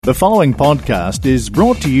The following podcast is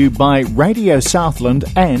brought to you by Radio Southland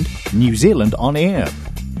and New Zealand On Air.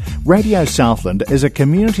 Radio Southland is a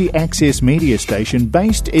community access media station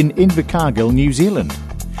based in Invercargill, New Zealand.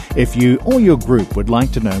 If you or your group would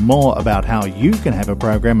like to know more about how you can have a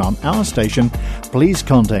program on our station, please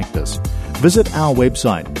contact us. Visit our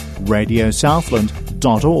website,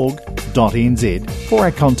 radiosouthland.org.nz, for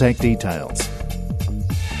our contact details.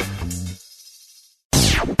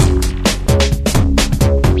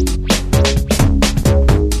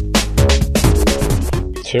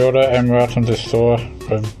 Kia ora and welcome to SOAR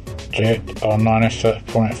with Jet on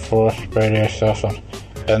 96.4 Radio Southland.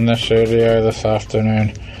 In the studio this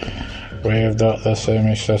afternoon, we've got the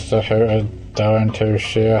Sammy sister who is going to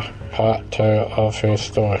share part 2 of her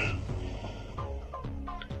story.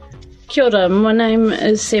 Kia ora, my name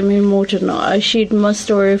is Sammy Morton. I shared my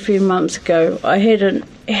story a few months ago. I hadn't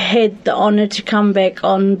had the honour to come back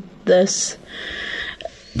on this.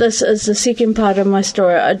 This is the second part of my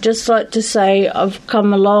story. I'd just like to say I've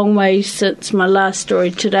come a long way since my last story.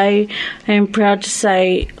 Today I am proud to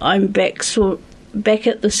say I'm back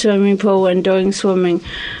at the swimming pool and doing swimming.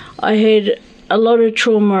 I had a lot of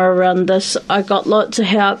trauma around this. I got lots of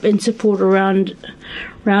help and support around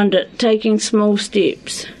it, taking small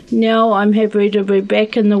steps. Now I'm happy to be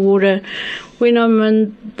back in the water. When I'm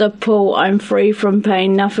in the pool, I'm free from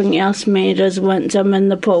pain. Nothing else matters once I'm in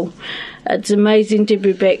the pool. It's amazing to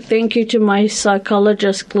be back. Thank you to my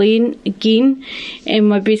psychologist Glenn again and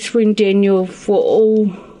my best friend Daniel for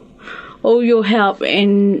all your help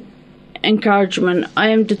and encouragement. I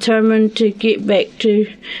am determined to get back to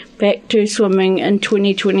swimming in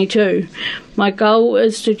 2022. My goal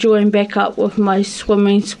is to join back up with my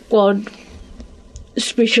swimming squad,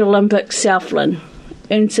 Special Olympics Southland,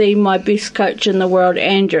 and see my best coach in the world,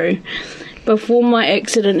 Andrew. Before my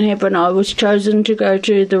accident happened, I was chosen to go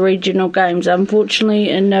to the regional games. Unfortunately,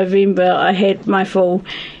 in November, I had my fall,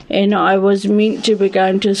 and I was meant to be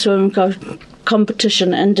going to a swimming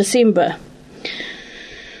competition in December.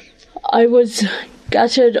 I was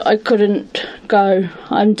gutted I couldn't go.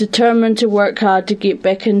 I'm determined to work hard to get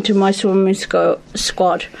back into my swimming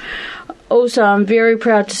squad. Also, I'm very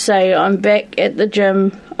proud to say I'm back at the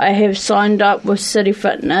gym. I have signed up with City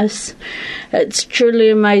Fitness. It's truly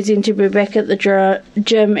amazing to be back at the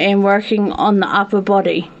gym and working on the upper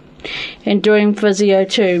body. And doing physio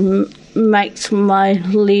too makes my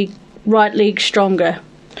right leg stronger.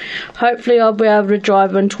 Hopefully I'll be able to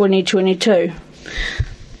drive in 2022.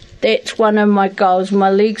 That's one of my goals. My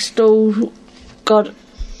leg still got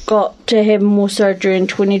to have more surgery in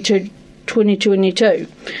 2022.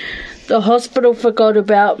 The hospital forgot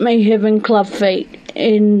about me having club feet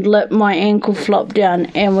and let my ankle flop down,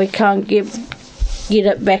 and we can't get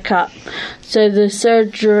it back up. So the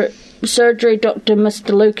surgery doctor,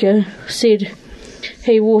 Mr. Luca, said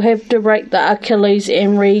he will have to break the Achilles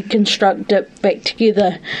and reconstruct it back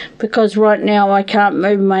together, because right now I can't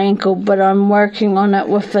move my ankle, but I'm working on it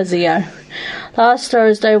with physio. Last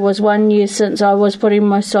Thursday was 1 year since I was putting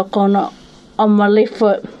my sock on my left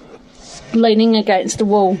foot, leaning against the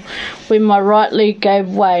wall when my right leg gave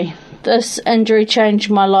way. This injury changed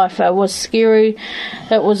my life. It was scary,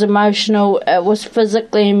 it was emotional, it was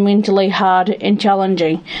physically and mentally hard and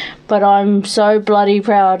challenging. But I'm so bloody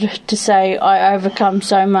proud to say I overcome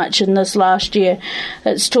so much in this last year.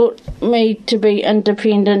 It's taught me to be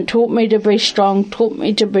independent, taught me to be strong, taught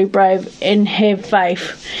me to be brave and have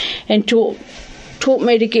faith, and taught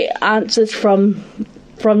me to get answers from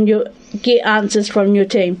your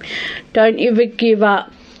team. Don't ever give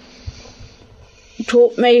up.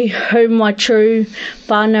 Taught me who my true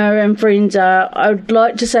whānau and friends are. I would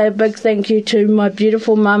like to say a big thank you to my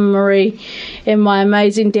beautiful mum Marie and my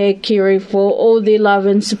amazing dad Kerry for all their love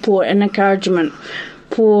and support and encouragement,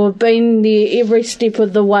 for being there every step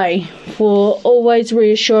of the way, for always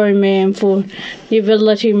reassuring me and for never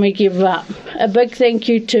letting me give up. A big thank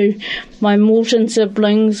you to my Morton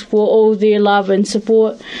siblings for all their love and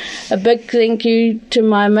support. A big thank you to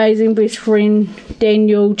my amazing best friend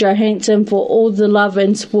Daniel Johansson for all the love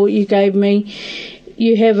and support you gave me.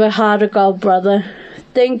 You have a heart of gold, brother.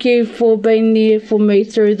 Thank you for being there for me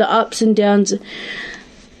through the ups and downs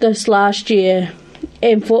this last year,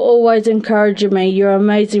 and for always encouraging me. You're an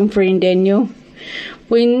amazing friend, Daniel.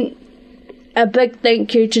 A big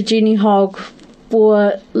thank you to Jenny Hogg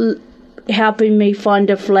for helping me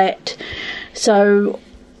find a flat so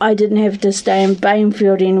I didn't have to stay in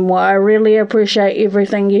Bainfield anymore. I really appreciate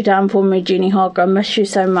everything you've done for me, Jenny Hogg. I miss you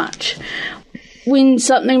so much. when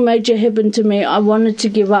something major happened to me, I wanted to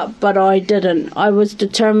give up, but I didn't. I was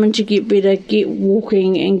determined to get better, get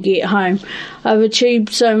walking and get home. I've achieved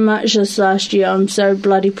so much this last year. I'm so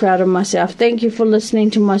bloody proud of myself. Thank you for listening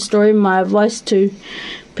to my story. My advice to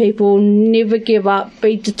people, never give up.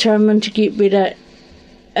 Be determined to get better.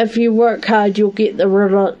 If you work hard, you'll get the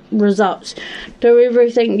results. Do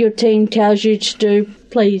everything your team tells you to do,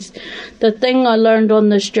 please. The thing I learned on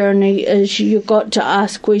this journey is you've got to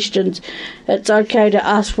ask questions. It's okay to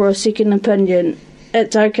ask for a second opinion.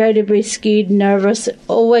 It's okay to be scared, nervous.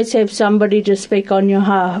 Always have somebody to speak on your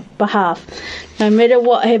behalf. No matter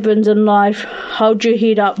what happens in life, hold your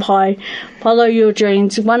head up high. Follow your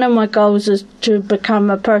dreams. One of my goals is to become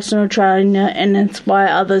a personal trainer and inspire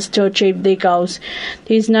others to achieve their goals.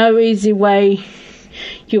 There's no easy way.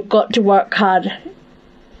 You've got to work hard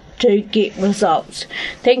to get results.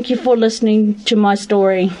 Thank you for listening to my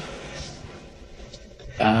story.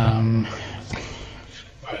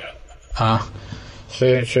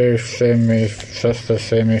 Thank you, Sister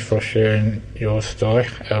Sammy, for sharing your story.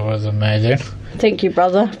 It was amazing. Thank you,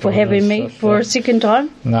 brother, for having me for a second time.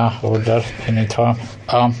 No, all good, anytime.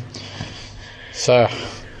 So,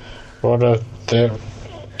 what a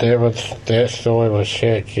that story was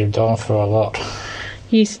shared. You've done for a lot.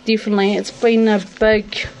 Yes, definitely. It's been a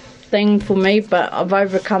big thing for me, but I've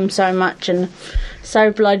overcome so much and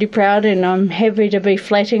so bloody proud, and I'm happy to be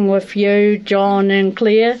flatting with you, John and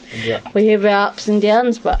Claire. Yeah. We have our ups and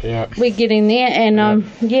downs, but we're getting there, and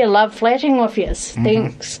love flatting with you.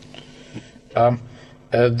 Thanks.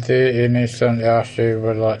 Is there anything else you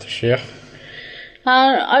would like to share?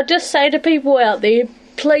 I just say to people out there,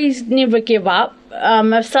 please never give up.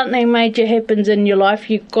 If something major happens in your life,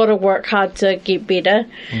 you've got to work hard to get better.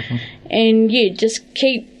 And just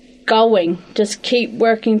keep going. Just keep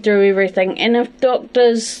working through everything. And if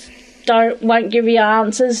doctors won't give you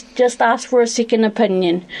answers, just ask for a second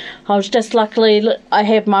opinion. I was just luckily I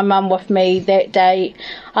had my mum with me that day.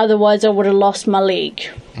 Otherwise, I would have lost my leg.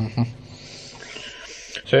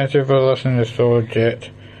 Thank you for listening to SOAR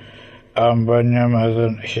Jet. William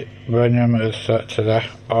is sick today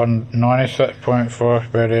on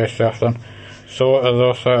 96.4 Radio Southland. SOAR is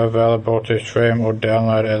also available to stream or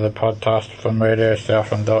download as a podcast from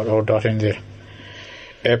radiosouthland.org.nz,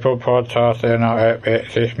 Apple Podcasts and our app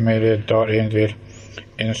accessmedia.nz,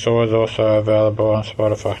 and SOAR is also available on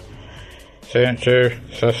Spotify. Thank you,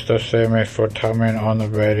 Sister Sammy, for coming on the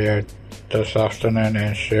radio this afternoon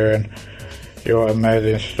and sharing your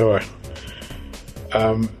amazing story.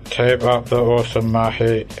 Keep up the awesome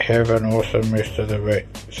mahi. Have an awesome rest of the week.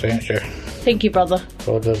 Thank you. Thank you, brother.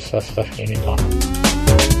 Well done, sister. Anytime.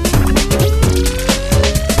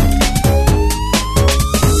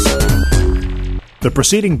 The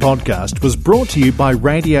preceding podcast was brought to you by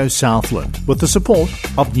Radio Southland with the support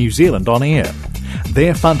of New Zealand On Air.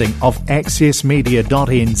 Their funding of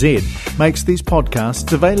accessmedia.nz makes these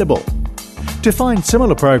podcasts available. To find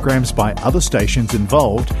similar programs by other stations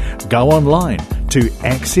involved, go online to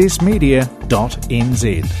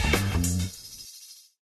accessmedia.nz.